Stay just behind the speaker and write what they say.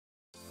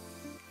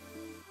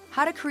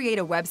How to create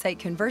a website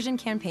conversion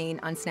campaign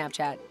on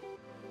Snapchat.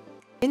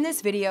 In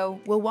this video,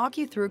 we'll walk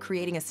you through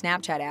creating a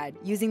Snapchat ad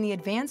using the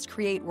Advanced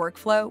Create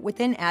workflow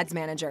within Ads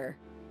Manager.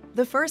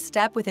 The first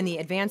step within the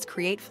Advanced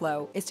Create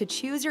flow is to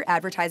choose your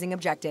advertising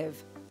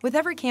objective. With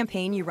every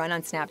campaign you run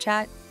on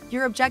Snapchat,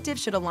 your objective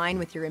should align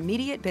with your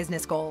immediate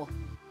business goal.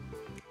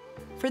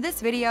 For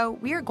this video,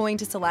 we are going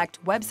to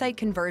select website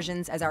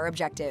conversions as our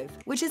objective,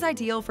 which is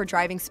ideal for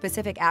driving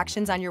specific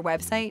actions on your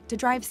website to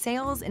drive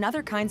sales and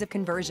other kinds of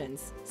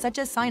conversions, such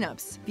as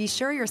signups. Be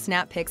sure your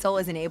Snap Pixel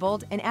is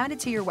enabled and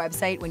added to your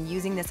website when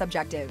using this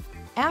objective.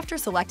 After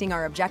selecting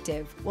our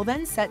objective, we'll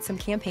then set some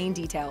campaign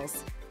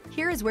details.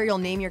 Here is where you'll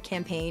name your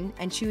campaign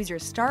and choose your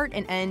start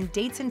and end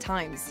dates and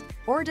times,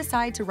 or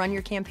decide to run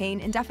your campaign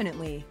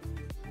indefinitely.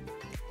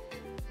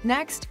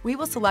 Next, we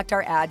will select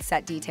our ad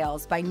set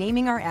details by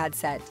naming our ad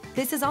set.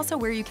 This is also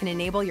where you can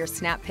enable your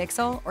Snap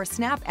Pixel or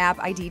Snap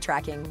App ID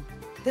tracking.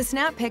 The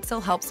Snap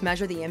Pixel helps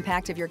measure the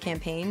impact of your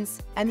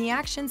campaigns and the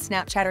actions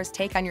Snapchatters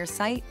take on your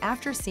site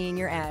after seeing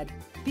your ad.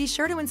 Be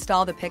sure to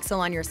install the Pixel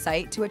on your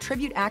site to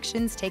attribute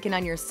actions taken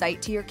on your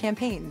site to your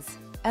campaigns,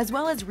 as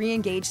well as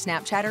re-engage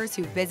Snapchatters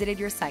who visited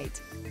your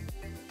site.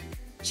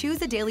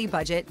 Choose a daily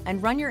budget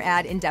and run your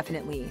ad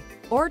indefinitely,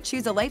 or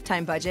choose a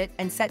lifetime budget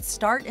and set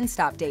start and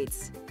stop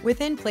dates.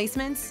 Within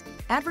placements,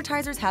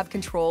 advertisers have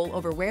control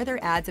over where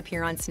their ads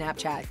appear on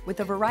Snapchat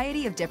with a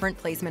variety of different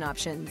placement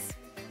options.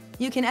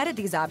 You can edit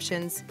these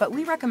options, but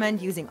we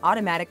recommend using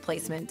automatic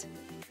placement.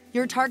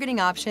 Your targeting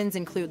options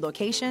include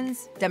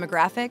locations,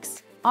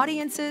 demographics,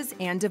 audiences,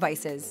 and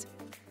devices.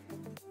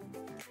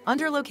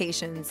 Under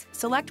Locations,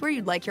 select where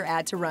you'd like your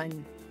ad to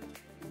run.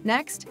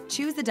 Next,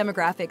 choose the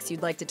demographics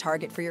you'd like to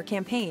target for your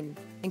campaign,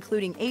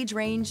 including age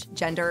range,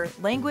 gender,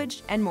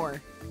 language, and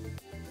more.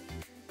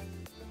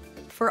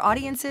 For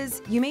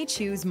audiences, you may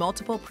choose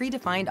multiple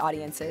predefined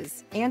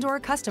audiences and/or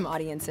custom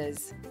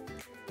audiences.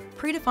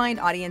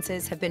 Predefined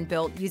audiences have been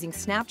built using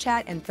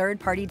Snapchat and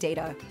third-party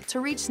data to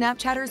reach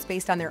Snapchatters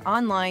based on their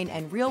online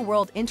and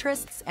real-world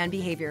interests and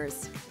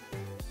behaviors.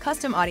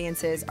 Custom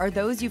audiences are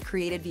those you've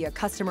created via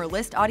customer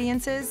list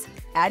audiences,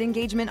 ad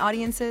engagement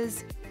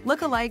audiences,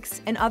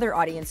 lookalikes, and other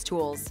audience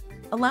tools,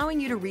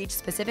 allowing you to reach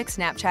specific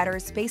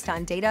Snapchatters based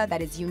on data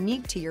that is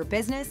unique to your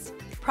business,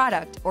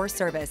 product, or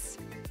service.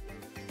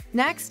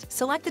 Next,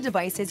 select the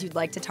devices you'd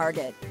like to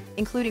target,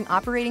 including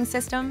operating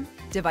system,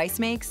 device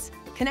makes,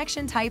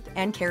 connection type,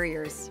 and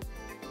carriers.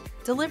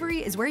 Delivery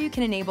is where you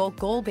can enable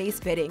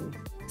goal-based bidding.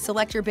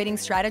 Select your bidding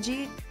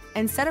strategy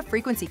and set a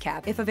frequency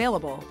cap if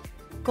available.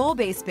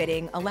 Goal-based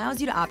bidding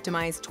allows you to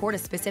optimize toward a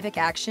specific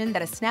action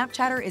that a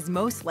Snapchatter is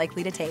most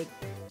likely to take.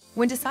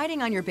 When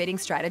deciding on your bidding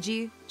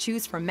strategy,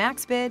 choose from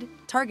max bid,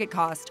 target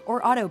cost,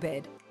 or auto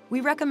bid.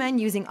 We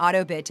recommend using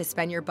auto bid to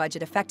spend your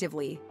budget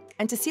effectively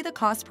and to see the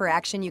cost per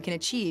action you can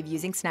achieve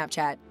using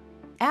Snapchat.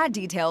 Ad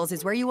details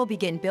is where you will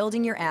begin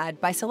building your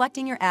ad by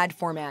selecting your ad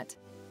format.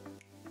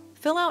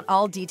 Fill out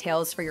all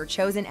details for your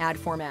chosen ad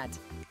format.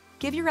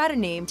 Give your ad a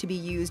name to be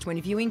used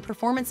when viewing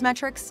performance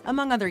metrics,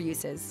 among other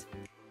uses.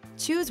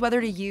 Choose whether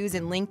to use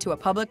and link to a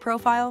public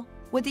profile,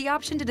 with the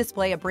option to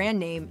display a brand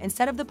name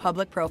instead of the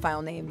public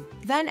profile name.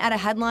 Then add a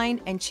headline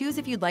and choose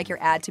if you'd like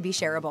your ad to be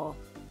shareable.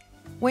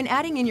 When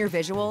adding in your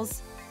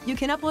visuals, you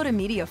can upload a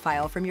media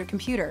file from your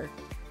computer,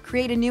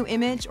 create a new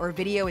image or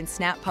video in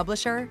Snap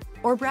Publisher,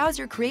 or browse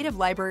your creative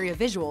library of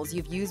visuals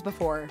you've used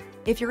before.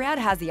 If your ad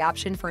has the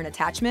option for an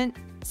attachment,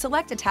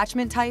 select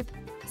attachment type,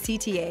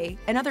 CTA,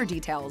 and other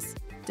details,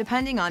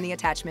 depending on the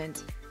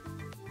attachment.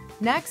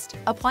 Next,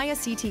 apply a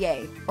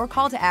CTA, or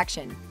call to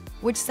action,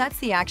 which sets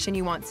the action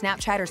you want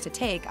Snapchatters to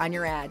take on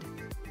your ad.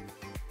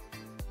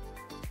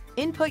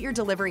 Input your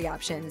delivery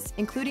options,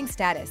 including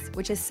status,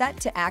 which is set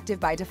to active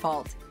by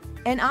default,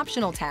 and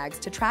optional tags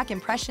to track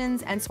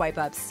impressions and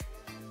swipe-ups.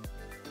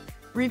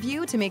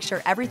 Review to make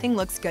sure everything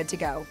looks good to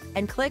go,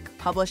 and click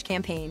Publish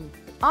Campaign.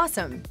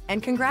 Awesome!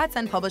 And congrats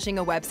on publishing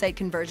a website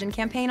conversion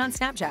campaign on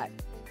Snapchat.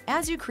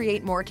 As you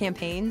create more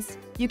campaigns,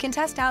 you can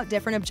test out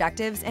different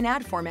objectives and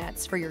ad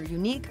formats for your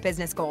unique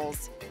business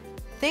goals.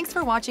 Thanks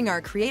for watching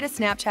our Create a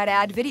Snapchat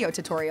Ad video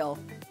tutorial.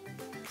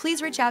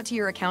 Please reach out to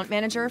your account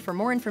manager for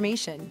more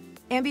information,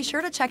 and be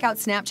sure to check out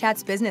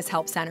Snapchat's Business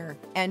Help Center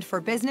and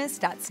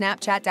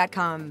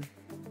forbusiness.snapchat.com.